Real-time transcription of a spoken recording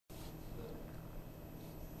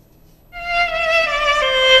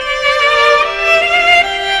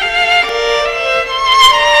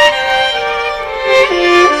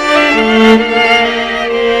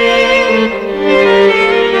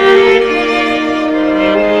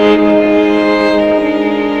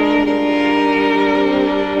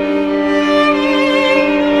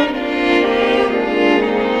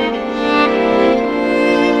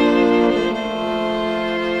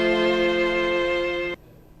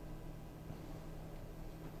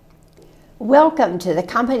Welcome to the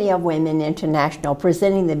Company of Women International,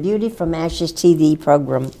 presenting the Beauty from Ashes TV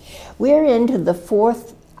program. We're into the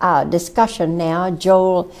fourth discussion now.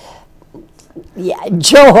 Joel,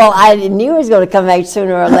 I knew he was going to come back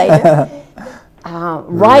sooner or later.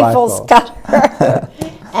 Rifle Scudder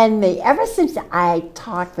and me. Ever since I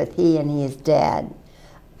talked with he and his dad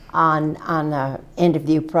on the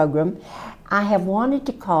interview program, I have wanted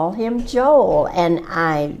to call him Joel. And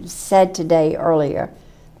I said today earlier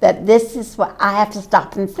that this is what I have to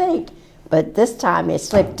stop and think. But this time it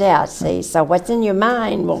slipped out, see? So what's in your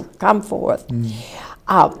mind will come forth.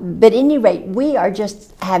 But at any rate, we are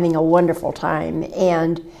just having a wonderful time.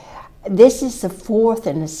 And this is the fourth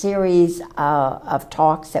in a series of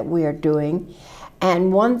talks that we are doing.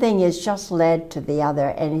 And one thing has just led to the other.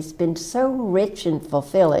 And it's been so rich and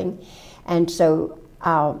fulfilling. And so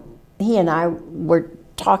he and I were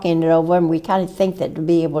talking it over, and we kind of think that to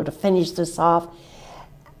be able to finish this off,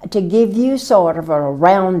 to give you sort of a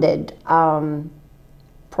rounded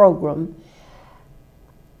program,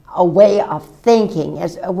 a way of thinking,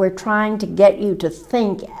 as we're trying to get you to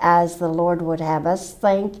think as the Lord would have us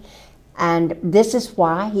think. And this is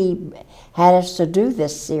why he had us to do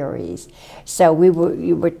this series. So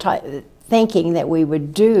you were thinking that we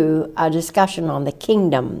would do a discussion on the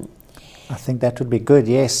kingdom. I think that would be good,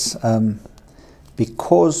 yes.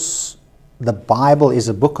 Because the Bible is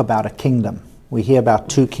a book about a kingdom. We hear about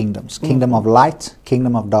two kingdoms, kingdom of light,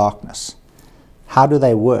 kingdom of darkness. How do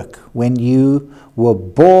they work? When you were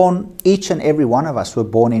born, each and every one of us were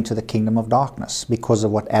born into the kingdom of darkness because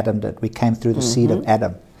of what Adam did. We came through the seed of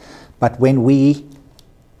Adam. But when we,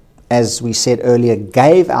 as we said earlier,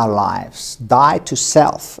 gave our lives, died to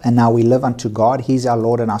self, and now we live unto God, He's our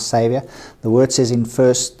Lord and our Savior. The word says in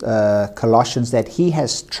 1 Colossians that He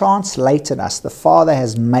has translated us. The Father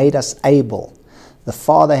has made us able. The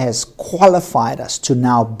Father has qualified us to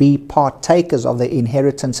now be partakers of the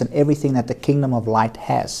inheritance and everything that the kingdom of light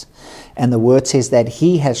has. And the word says that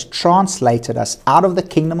He has translated us out of the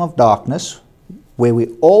kingdom of darkness, where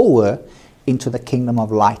we all were, into the kingdom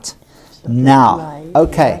of light. Now,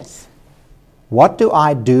 okay, what do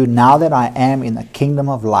I do now that I am in the kingdom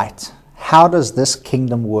of light? How does this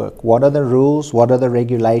kingdom work? What are the rules? What are the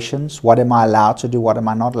regulations? What am I allowed to do? What am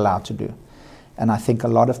I not allowed to do? And I think a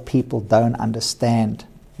lot of people don't understand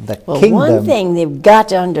the kingdom. One thing they've got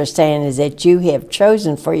to understand is that you have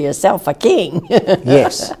chosen for yourself a king.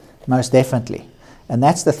 Yes, most definitely. And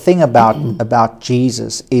that's the thing about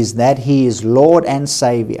Jesus, is that He is Lord and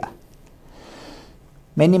Savior.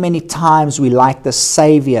 Many, many times we like the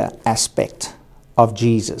Savior aspect of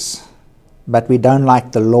Jesus, but we don't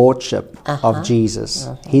like the Lordship of Jesus.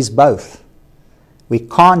 He's both. We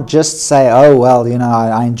can't just say, oh, well,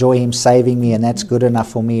 I enjoy Him saving me and that's good enough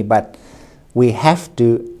for me. But we have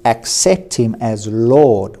to accept Him as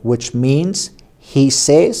Lord, which means He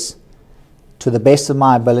says, to the best of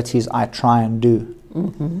my abilities, I try and do.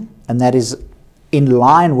 And that is in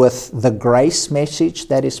line with the grace message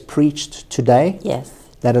that is preached today. Yes.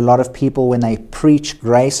 That a lot of people, when they preach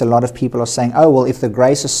grace, a lot of people are saying, oh, well, if the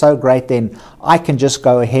grace is so great, then I can just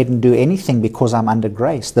go ahead and do anything because I'm under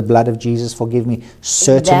grace. The blood of Jesus forgive me.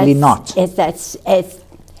 Certainly not.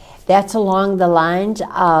 That's along the lines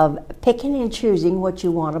of picking and choosing what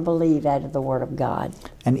you want to believe out of the Word of God.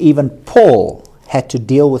 And even Paul had to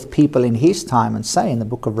deal with people in his time and say in the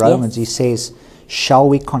book of Romans, he says, shall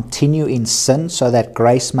we continue in sin so that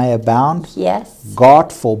grace may abound? Yes.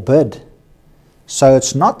 God forbid. So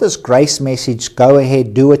it's not this grace message, go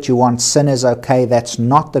ahead, do what you want, sin is okay. That's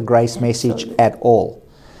not the grace message at all.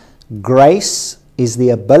 Grace is the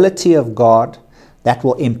ability of God that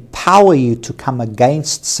will empower you to come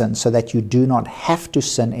against sin so that you do not have to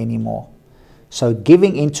sin anymore. So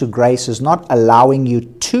giving into grace is not allowing you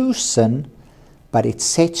to sin, but it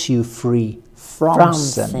sets you free from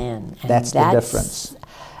sin. That's the difference.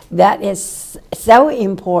 That is so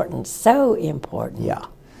important, so important. Yeah.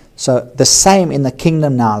 So the same in the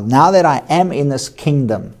kingdom now. Now that I am in this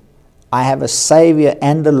kingdom, I have a Savior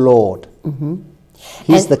and a Lord.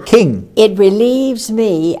 He's the King. It relieves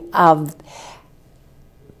me of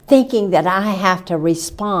thinking that I have to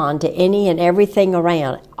respond to any and everything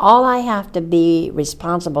around. All I have to be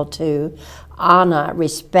responsible to, honor,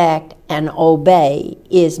 respect, and obey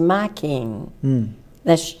is my King.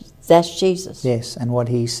 That's Jesus. Yes, and what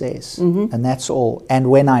He says. And that's all.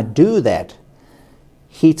 And when I do that,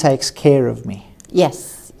 He takes care of me.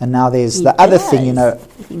 Yes. And now there's the other thing,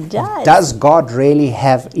 He does. Does God really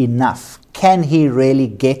have enough? Can He really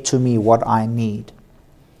get to me what I need?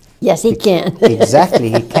 Yes, He can. Exactly,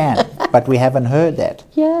 He can. but we haven't heard that.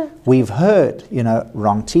 Yeah. We've heard,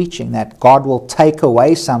 wrong teaching, that God will take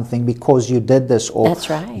away something because you did this, or That's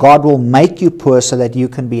right. God will make you poor so that you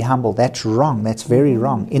can be humble. That's wrong. That's very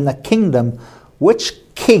wrong. In the kingdom, which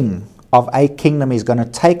king of a kingdom is going to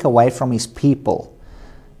take away from his people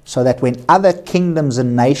so that when other kingdoms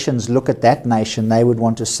and nations look at that nation, they would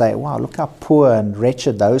want to say, wow, look how poor and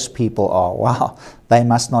wretched those people are. Wow, they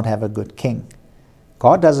must not have a good king.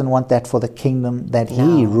 God doesn't want that for the kingdom that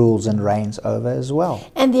He rules and reigns over as well.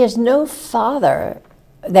 And there's no father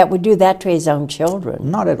that would do that to his own children.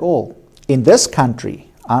 Not at all. In this country,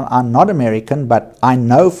 I'm not American, but I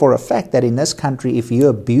know for a fact that in this country, if you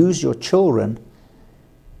abuse your children,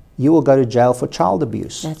 you will go to jail for child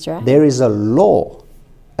abuse. That's right. There is a law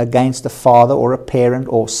against a father or a parent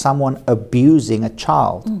or someone abusing a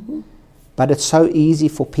child. Mm-hmm. But it's so easy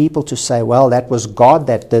for people to say, well, that was God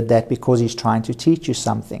that did that because He's trying to teach you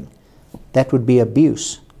something. That would be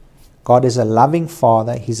abuse. God is a loving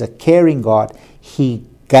Father. He's a caring God. He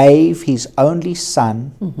gave His only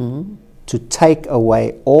Son to take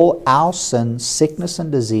away all our sins, sickness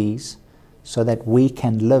and disease, so that we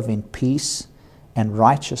can live in peace and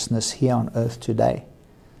righteousness here on earth today.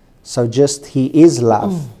 So He is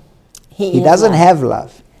love. He doesn't have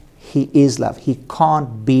love. He is love. He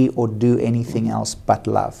can't be or do anything else but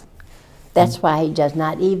love. That's why He does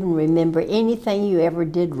not even remember anything you ever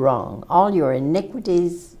did wrong. All your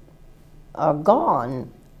iniquities are gone.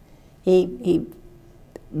 He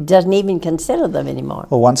doesn't even consider them anymore.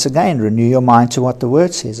 Well, once again, renew your mind to what the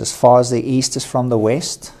Word says. As far as the east is from the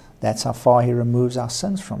west, that's how far He removes our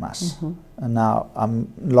sins from us. And now, a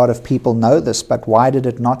lot of people know this, but why did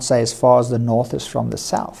it not say as far as the north is from the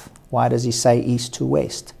south? Why does He say east to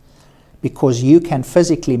west? Because you can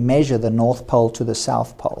physically measure the North Pole to the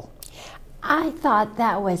South Pole. I thought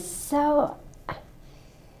that was so...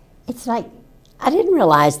 It's like, I didn't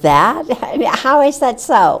realize that. How is that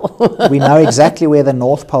so? We know exactly where the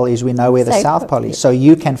North Pole is. We know where the South Pole is. So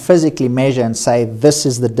you can physically measure and say, this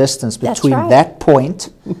is the distance between that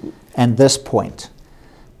point and this point.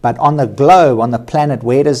 But on the globe, on the planet,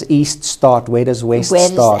 where does east start? Where does west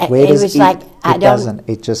start? Where does east? It doesn't.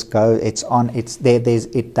 It just goes. It's on. It's there.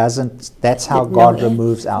 It doesn't. That's how God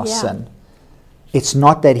removes our sin. It's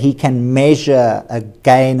not that He can measure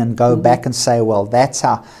again and go back and say, well, that's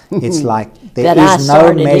how. It's like there is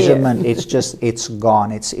no measurement. It's just, it's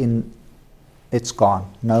gone. It's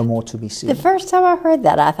gone. No more to be seen. The first time I heard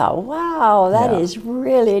that, I thought, wow, that is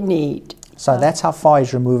really neat. So that's how far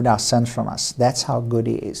He's removed our sins from us. That's how good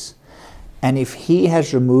He is. And if He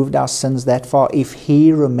has removed our sins that far, if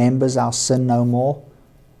He remembers our sin no more,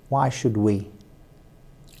 why should we?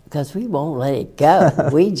 Because we won't let it go.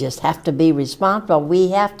 We just have to be responsible. We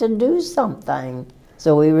have to do something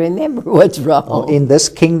so we remember what's wrong. Well, in this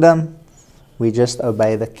kingdom, we just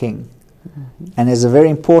obey the King. And there's a very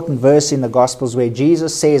important verse in the Gospels where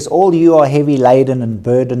Jesus says, all you are heavy laden and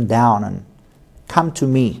burdened down, and come to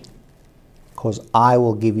me, because I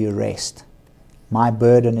will give you rest. My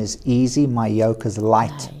burden is easy, my yoke is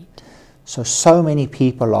light. So many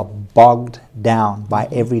people are bogged down by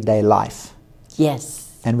everyday life.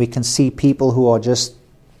 Yes. And we can see people who are just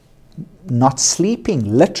not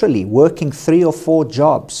sleeping, literally working 3 or 4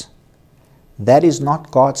 jobs. That is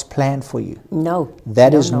not God's plan for you. No.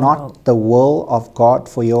 That is not the will of God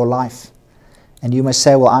for your life. And you must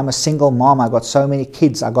say, well, I'm a single mom, I've got so many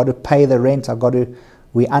kids, I've got to pay the rent,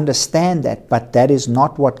 we understand that, but that is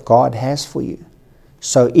not what God has for you.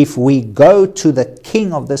 So if we go to the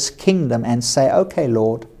King of this kingdom and say, okay,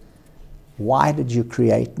 Lord, why did you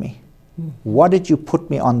create me? What did you put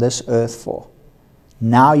me on this earth for?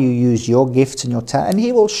 Now you use your gifts and your talent. And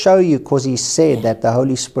He will show you, because He said that the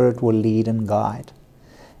Holy Spirit will lead and guide.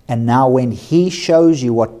 And now when He shows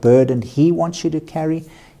you what burden He wants you to carry,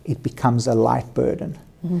 it becomes a light burden.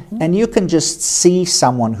 And you can just see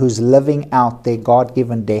someone who's living out their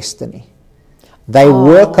God-given destiny. They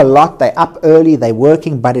work a lot, they're up early, they're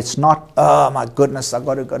working, but it's not, oh my goodness, I've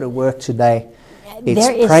got to go to work today.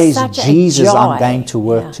 It's praise Jesus, I'm going to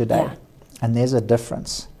work today. And there's a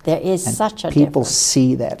difference. There is and such a people difference.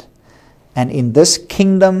 See that. And in this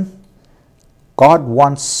kingdom, God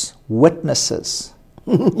wants witnesses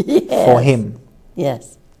for Him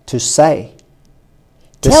to say,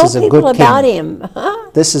 this is a good king. Tell people about Him.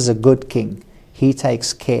 This is a good king. He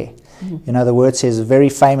takes care. You know, the Word says, a very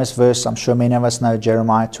famous verse, I'm sure many of us know,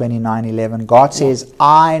 Jeremiah 29:11. God says,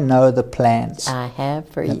 I know the plans I have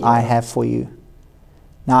for you. I have for you.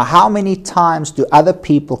 Now, how many times do other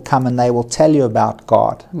people come and they will tell you about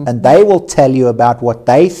God? And they will tell you about what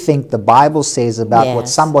they think the Bible says about what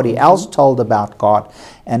somebody else told about God.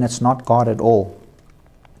 And it's not God at all.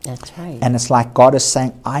 That's right. And it's like God is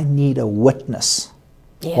saying, I need a witness.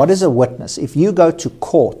 Yes. What is a witness? If you go to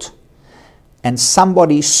court and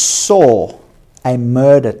somebody saw a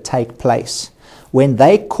murder take place, when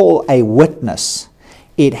they call a witness,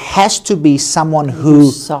 it has to be someone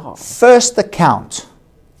who saw. first account,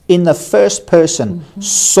 in the first person,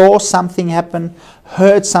 saw something happen,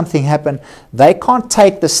 heard something happen. They can't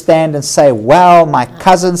take the stand and say, well, my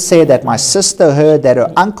cousin said that, my sister heard that,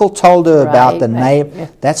 her uncle told her about the name. Yeah.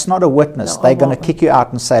 That's not a witness. No, They're going to kick you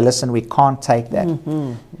out and say, listen, we can't take that.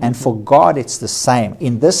 And for God, it's the same.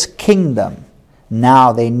 In this kingdom,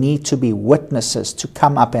 now there need to be witnesses to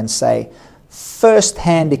come up and say,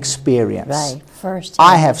 first-hand experience. Right, first.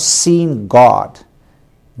 I have seen God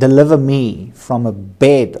deliver me from a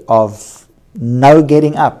bed of no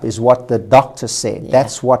getting up, is what the doctor said. Yeah.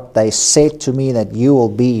 That's what they said to me, that you will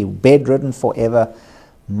be bedridden forever.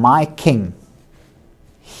 My King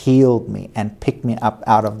healed me and picked me up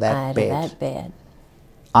out of that bed.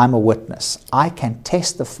 I'm a witness. I can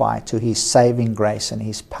testify to His saving grace and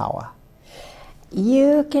His power.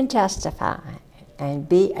 You can testify and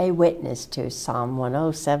be a witness to Psalm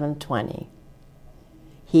 107:20.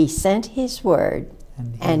 He sent His word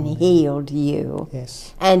and healed you,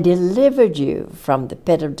 yes, and delivered you from the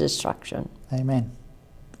pit of destruction. Amen.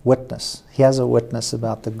 Witness. He has a witness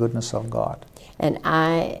about the goodness of God. And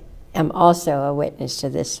I am also a witness to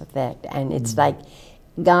this effect. And it's like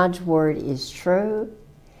God's word is true,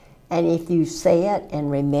 and if you say it and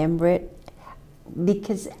remember it,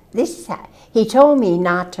 because this is how, He told me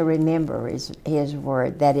not to remember his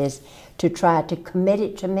word, that is, to try to commit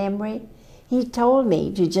it to memory. He told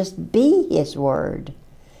me to just be His word.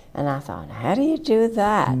 And I thought, how do you do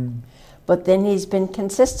that? But then He's been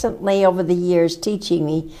consistently over the years teaching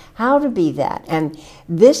me how to be that. And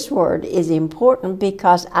this word is important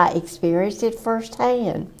because I experienced it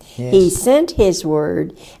firsthand. Yes. He sent His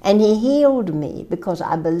word and He healed me because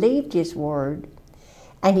I believed His word.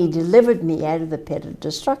 And He delivered me out of the pit of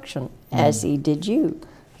destruction, as He did you.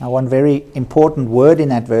 Now, one very important word in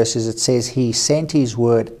that verse is it says He sent His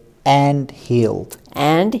word and healed.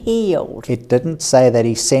 And healed. It didn't say that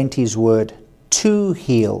He sent His word to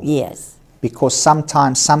heal. Yes. Because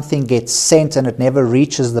sometimes something gets sent and it never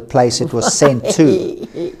reaches the place it was sent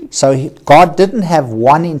to. So God didn't have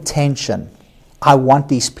one intention. I want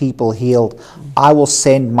these people healed. I will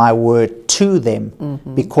send my word to them,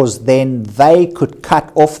 because then they could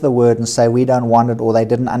cut off the word and say, we don't want it, or they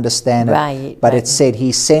didn't understand it. Right, but right. it said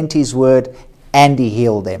He sent His word and He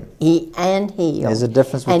healed them. He and healed. There's a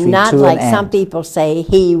difference between and not two like and some people say,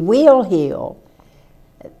 He will heal.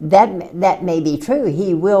 That may be true.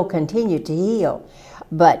 He will continue to heal.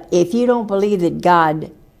 But if you don't believe that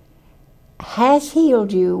God has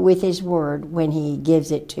healed you with His word when He gives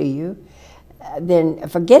it to you, then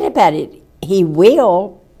forget about it. He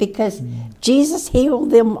will, because Jesus healed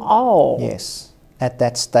them all. Yes, at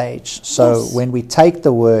that stage. So Yes. when we take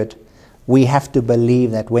the word, we have to believe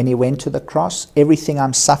that when He went to the cross, everything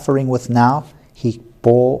I'm suffering with now, He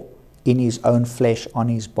bore in His own flesh on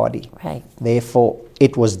His body. Right. Therefore,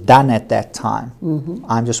 it was done at that time.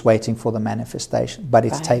 I'm just waiting for the manifestation, but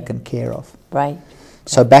it's Right. taken care of. Right.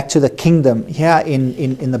 So back to the kingdom. Here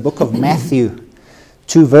in the book of Matthew,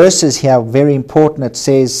 2 verses here, very important. It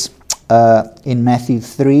says in Matthew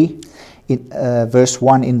 3, verse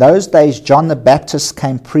 1, in those days John the Baptist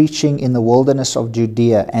came preaching in the wilderness of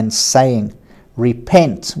Judea and saying,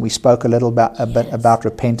 repent. We spoke a little bit about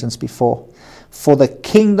repentance before. For the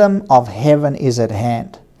kingdom of heaven is at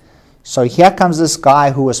hand. So here comes this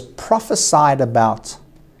guy who was prophesied about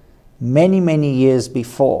many, many years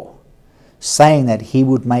before, saying that he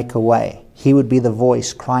would make a way. He would be the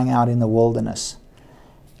voice crying out in the wilderness.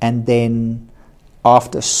 And then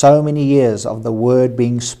after so many years of the word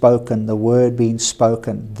being spoken,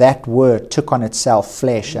 that word took on itself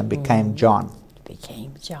flesh and became John.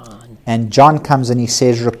 Became John. And John comes and he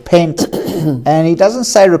says, repent. And he doesn't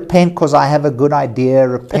say repent because I have a good idea,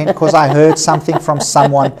 repent because I heard something from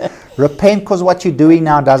someone, repent because what you're doing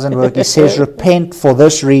now doesn't work. He says repent for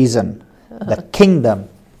this reason. The kingdom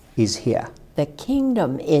is here. The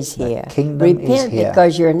kingdom is here. Kingdom Repent is here.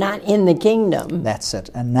 because you're not in the kingdom. That's it.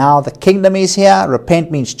 And now the kingdom is here.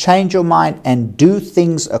 Repent means change your mind and do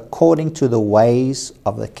things according to the ways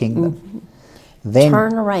of the kingdom. Then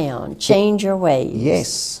Turn around. Change your ways.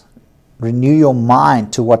 yes, renew your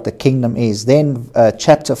mind to what the kingdom is. Then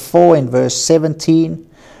chapter 4 in verse 17,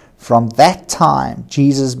 from that time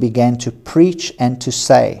Jesus began to preach and to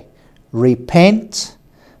say, repent,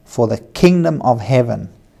 for the kingdom of heaven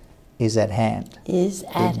is at hand. Is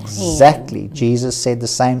at hand. Exactly. Jesus said the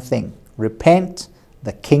same thing. Repent,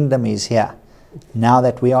 the kingdom is here. Now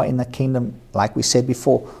that we are in the kingdom, like we said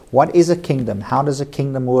before, what is a kingdom? How does a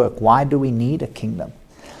kingdom work? Why do we need a kingdom?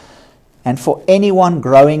 And for anyone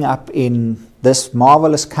growing up in this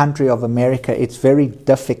marvelous country of America, it's very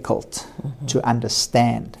difficult to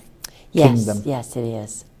understand kingdom. Yes, it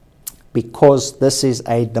is. Because this is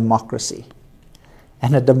a democracy.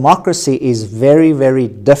 And a democracy is very, very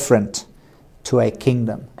different to a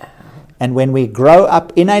kingdom. And when we grow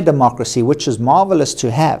up in a democracy, which is marvelous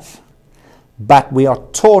to have, but we are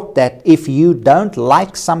taught that if you don't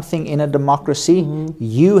like something in a democracy,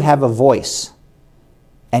 you have a voice.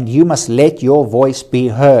 And you must let your voice be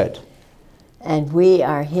heard. And we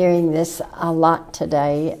are hearing this a lot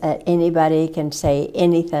today, that anybody can say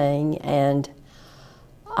anything, and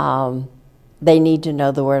they need to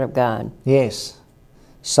know the Word of God. Yes.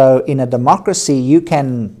 So in a democracy, you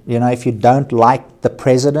can, if you don't like the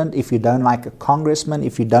president, if you don't like a congressman,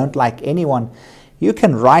 if you don't like anyone, you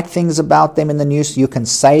can write things about them in the news, you can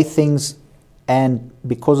say things, and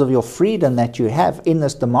because of your freedom that you have in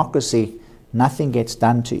this democracy, nothing gets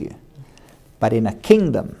done to you. But in a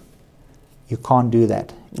kingdom, you can't do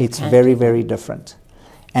that. It's very, very different.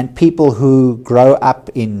 And people who grow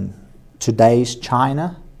up in today's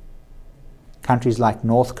China, countries like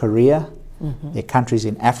North Korea, there are countries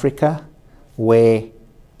in Africa where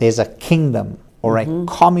there's a kingdom or a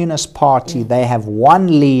communist party. They have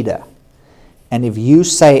one leader. And if you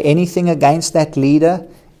say anything against that leader,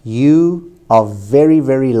 you are very,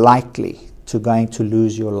 very likely to going to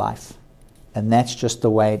lose your life. And that's just the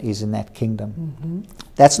way it is in that kingdom.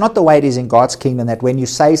 That's not the way it is in God's kingdom, that when you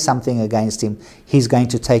say something against Him, He's going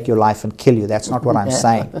to take your life and kill you. That's not what I'm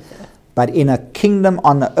saying. But in a kingdom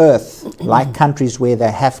on the earth, like countries where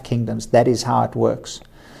they have kingdoms, that is how it works.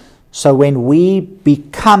 So when we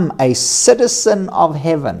become a citizen of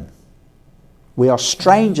heaven, we are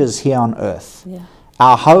strangers here on earth.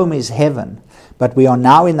 Our home is heaven. But we are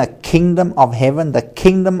now in the kingdom of heaven, the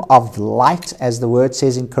kingdom of light, as the word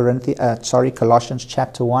says in Colossians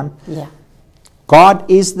chapter 1. God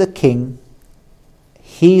is the king.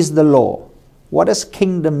 He's the law. What does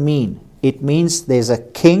kingdom mean? It means there's a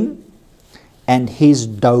king and his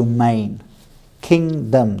domain.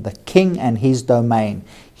 Kingdom, the king and his domain.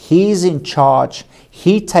 He's in charge.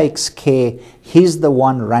 He takes care. He's the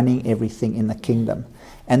one running everything in the kingdom.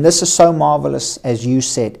 And this is so marvelous, as you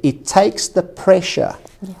said. It takes the pressure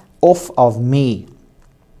off of me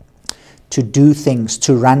to do things,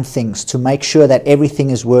 to run things, to make sure that everything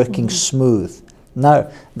is working smooth. No,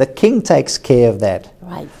 the king takes care of that.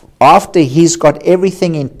 After he's got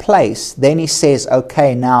everything in place, then he says,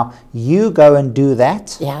 okay, now you go and do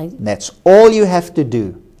that. That's all you have to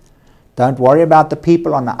do. Don't worry about the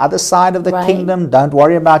people on the other side of the kingdom. Don't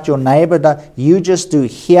worry about your neighbor. You just do.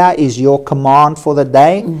 Here is your command for the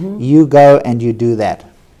day. You go and you do that.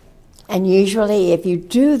 And usually if you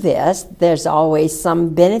do this, there's always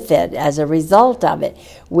some benefit as a result of it,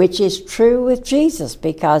 which is true with Jesus,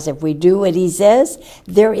 because if we do what He says,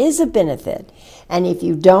 there is a benefit. And if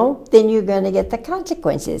you don't, then you're going to get the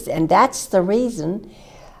consequences. And that's the reason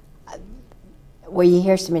where you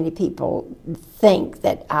hear so many people think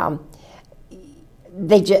that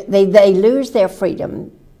they lose their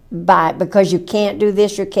freedom because you can't do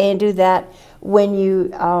this, you can't do that when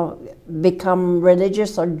you become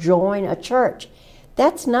religious or join a church.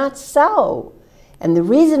 That's not so. And the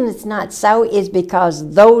reason it's not so is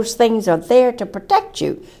because those things are there to protect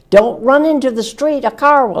you. Don't run into the street, a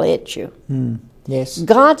car will hit you. Yes.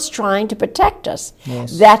 God's trying to protect us.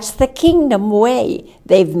 Yes. That's the kingdom way.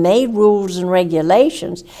 They've made rules and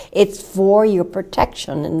regulations. It's for your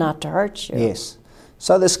protection and not to hurt you. Yes.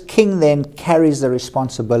 So this king then carries the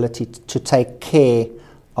responsibility to take care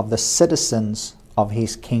of the citizens of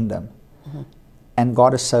his kingdom. And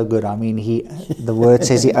God is so good. I mean, the word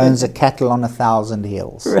says He owns the cattle on 1,000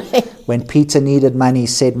 hills. When Peter needed money, he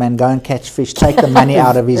said, man, go and catch fish. Take the money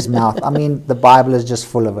out of his mouth. I mean, the Bible is just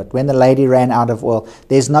full of it. When the lady ran out of oil,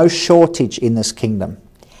 there's no shortage in this kingdom.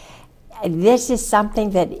 This is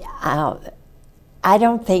something that I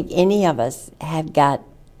don't think any of us have got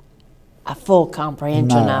a full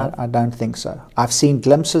comprehension of. I don't think so. I've seen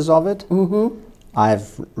glimpses of it.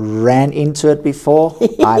 I've ran into it before.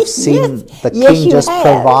 I've seen the king just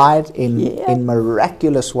provide in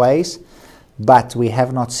miraculous ways, but we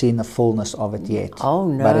have not seen the fullness of it yet. Oh,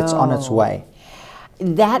 no. But it's on its way.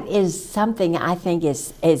 That is something I think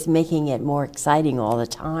is making it more exciting all the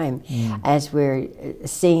time as we're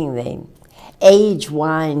seeing the age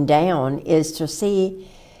wind down, is to see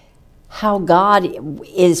how God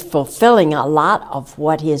is fulfilling a lot of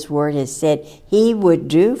what His Word has said He would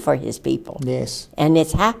do for His people. Yes. And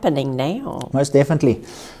it's happening now. Most definitely.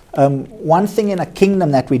 One thing in a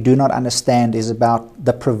kingdom that we do not understand is about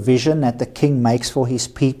the provision that the king makes for his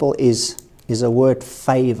people is a word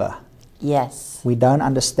favor. Yes. We don't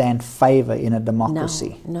understand favor in a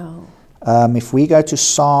democracy. No. If we go to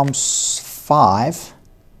Psalms 5,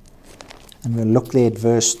 and we'll look there at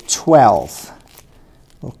verse 12.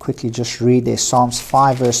 We'll quickly just read there. Psalms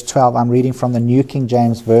 5 verse 12. I'm reading from the New King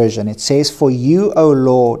James Version. It says, "For you, O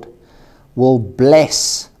Lord, will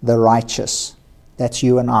bless the righteous." That's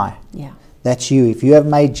you and I. Yeah. That's you. If you have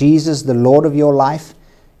made Jesus the Lord of your life,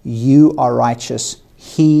 you are righteous.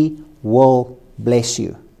 He will bless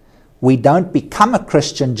you. We don't become a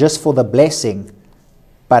Christian just for the blessing,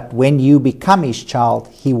 but when you become his child,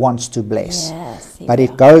 he wants to bless. Yes, but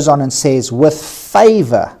it goes on and says, "With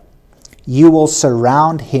favor you will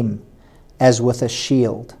surround him as with a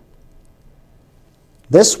shield."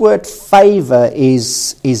 This word favor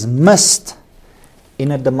is missed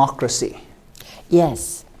in a democracy.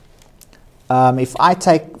 Yes. If I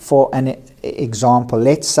take for an example,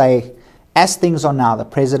 let's say, as things are now, the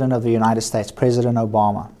President of the United States, President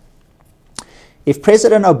Obama. If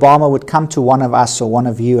President Obama would come to one of us or one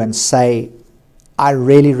of you and say, "I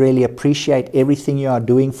really, really appreciate everything you are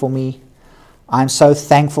doing for me. I'm so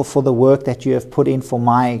thankful for the work that you have put in for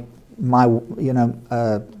my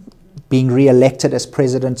being re-elected as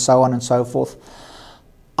president," so on and so forth.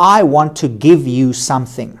 "I want to give you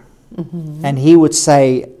something." Mm-hmm. And he would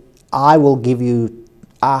say, "I will give you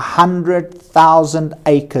 100,000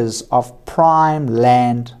 acres of prime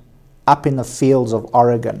land up in the fields of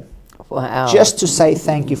Oregon." Wow. Just to say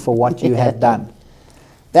thank you for what you have done.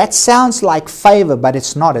 That sounds like favor, but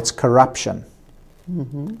it's not. It's corruption.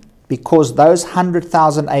 Mm-hmm. Because those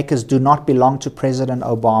 100,000 acres do not belong to President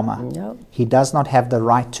Obama. No. He does not have the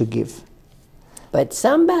right to give. But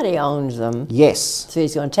somebody owns them. Yes. So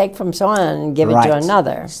he's going to take from someone and give it to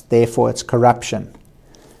another. Therefore, it's corruption.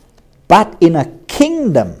 But in a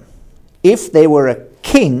kingdom, if there were a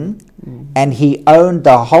king and he owned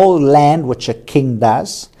the whole land, which a king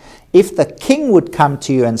does, if the king would come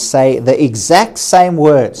to you and say the exact same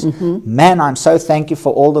words, "Man, I'm so thankful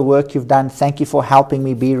for all the work you've done. Thank you for helping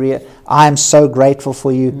me be real. I am so grateful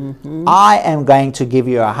for you. I am going to give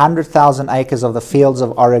you 100,000 acres of the fields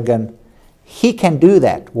of Oregon." He can do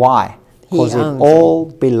that. Why? Because it all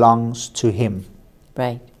belongs to him.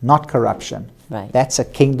 Right. Not corruption. Right. That's a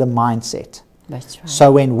kingdom mindset. That's right.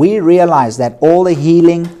 So when we realize that all the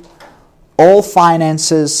healing, all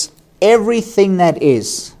finances, everything that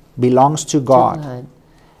is, belongs to God.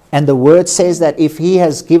 And the word says that if he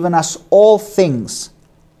has given us all things,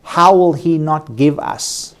 how will he not give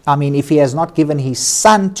us? I mean, if he has not given his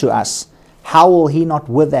son to us, how will he not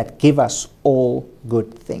with that give us all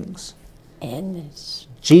good things? And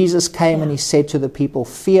Jesus came and he said to the people,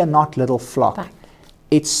 "Fear not, little flock.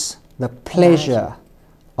 It's the pleasure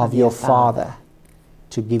of your Father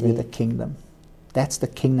to give you the kingdom." That's the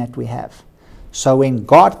king that we have. So when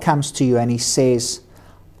God comes to you and he says,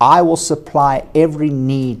 "I will supply every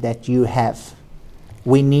need that you have,"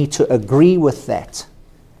 we need to agree with that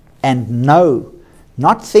and know,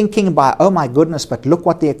 not thinking about, "Oh my goodness, but look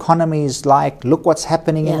what the economy is like, look what's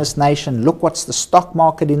happening in this nation, look what's the stock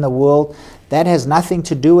market in the world." That has nothing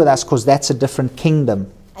to do with us, because that's a different kingdom.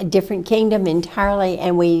 A different kingdom entirely.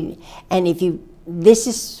 This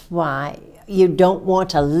is why you don't want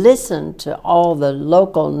to listen to all the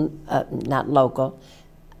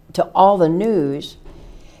to all the news,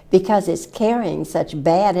 because it's carrying such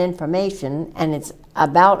bad information, and it's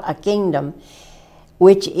about a kingdom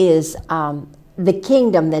which is the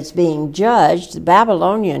kingdom that's being judged, the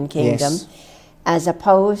Babylonian kingdom, as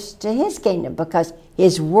opposed to his kingdom, because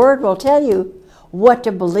his word will tell you what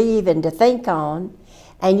to believe and to think on,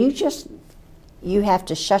 and you have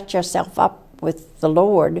to shut yourself up with the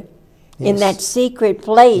Lord in that secret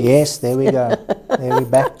place. Yes, there we go. There we're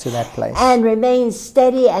back to that place. And remain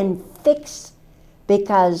steady and fixed,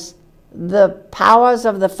 because the powers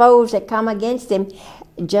of the foes that come against him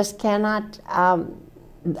just cannot.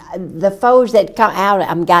 The foes that come out,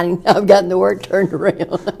 I've gotten the word turned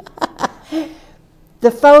around.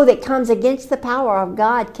 The foe that comes against the power of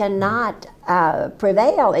God cannot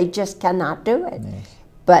prevail. It just cannot do it. Yes.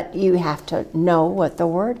 But you have to know what the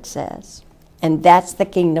word says. And that's the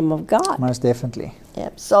kingdom of God. Most definitely.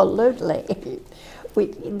 Absolutely.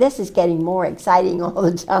 This is getting more exciting all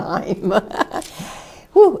the time.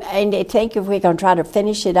 Whew, and I think if we're going to try to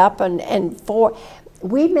finish it up,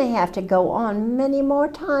 we may have to go on many more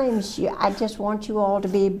times. I just want you all to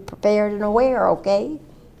be prepared and aware, okay?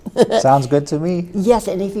 Sounds good to me. Yes,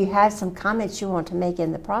 and if you have some comments you want to make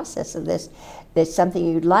in the process of this, that's something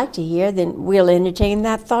you'd like to hear, then we'll entertain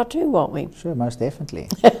that thought too, won't we? Sure, most definitely.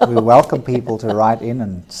 We welcome people to write in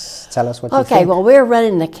and tell us what you think. Okay, well, we're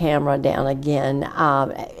running the camera down again.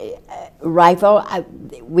 Rifle,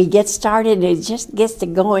 we get started, it just gets to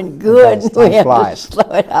going good. Yes, we have flies. to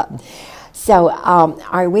slow it up. So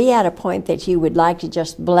are we at a point that you would like to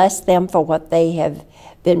just bless them for what they have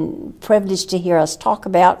been privileged to hear us talk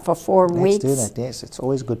about for 4 weeks? Let's do that, yes. It's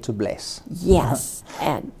always good to bless. Yes.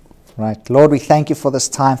 And right. Lord, we thank you for this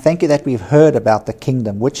time. Thank you that we've heard about the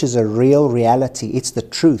kingdom, which is a real reality. It's the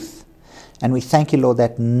truth. And we thank you, Lord,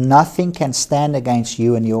 that nothing can stand against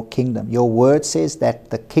you and your kingdom. Your word says that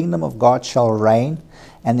the kingdom of God shall reign,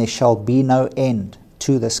 and there shall be no end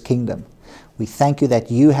to this kingdom. We thank you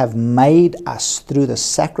that you have made us, through the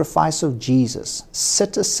sacrifice of Jesus,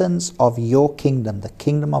 citizens of your kingdom, the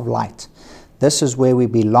kingdom of light. This is where we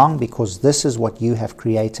belong, because this is what you have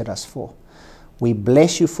created us for. We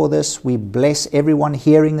bless you for this. We bless everyone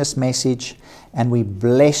hearing this message, and we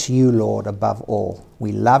bless you, Lord, above all.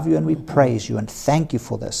 We love you and we praise you and thank you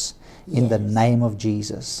for this in the name of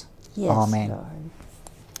Jesus. yes, Amen. Lord.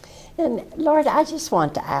 And Lord, I just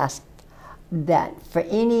want to ask that for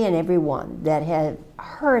any and everyone that have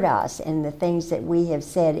heard us and the things that we have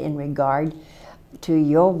said in regard to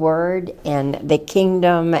your word and the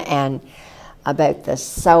kingdom and about the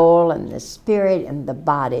soul and the spirit and the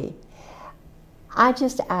body, I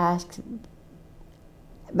just ask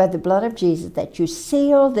by the blood of Jesus that you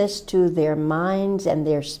seal this to their minds and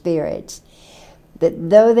their spirits, that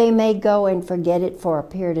though they may go and forget it for a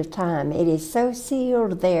period of time, it is so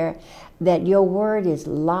sealed there that your word is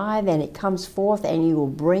live and it comes forth and you will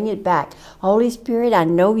bring it back. Holy Spirit, I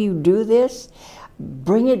know you do this.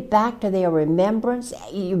 Bring it back to their remembrance.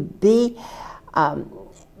 You be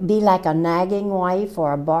like a nagging wife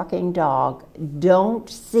or a barking dog. Don't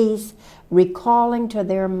cease recalling to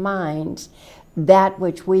their minds that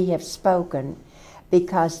which we have spoken,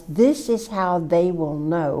 because this is how they will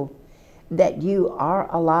know that you are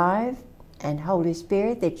alive, and Holy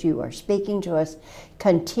Spirit, that you are speaking to us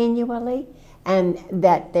continually, and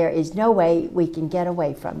that there is no way we can get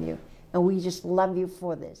away from you. And we just love you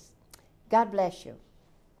for this. God bless you.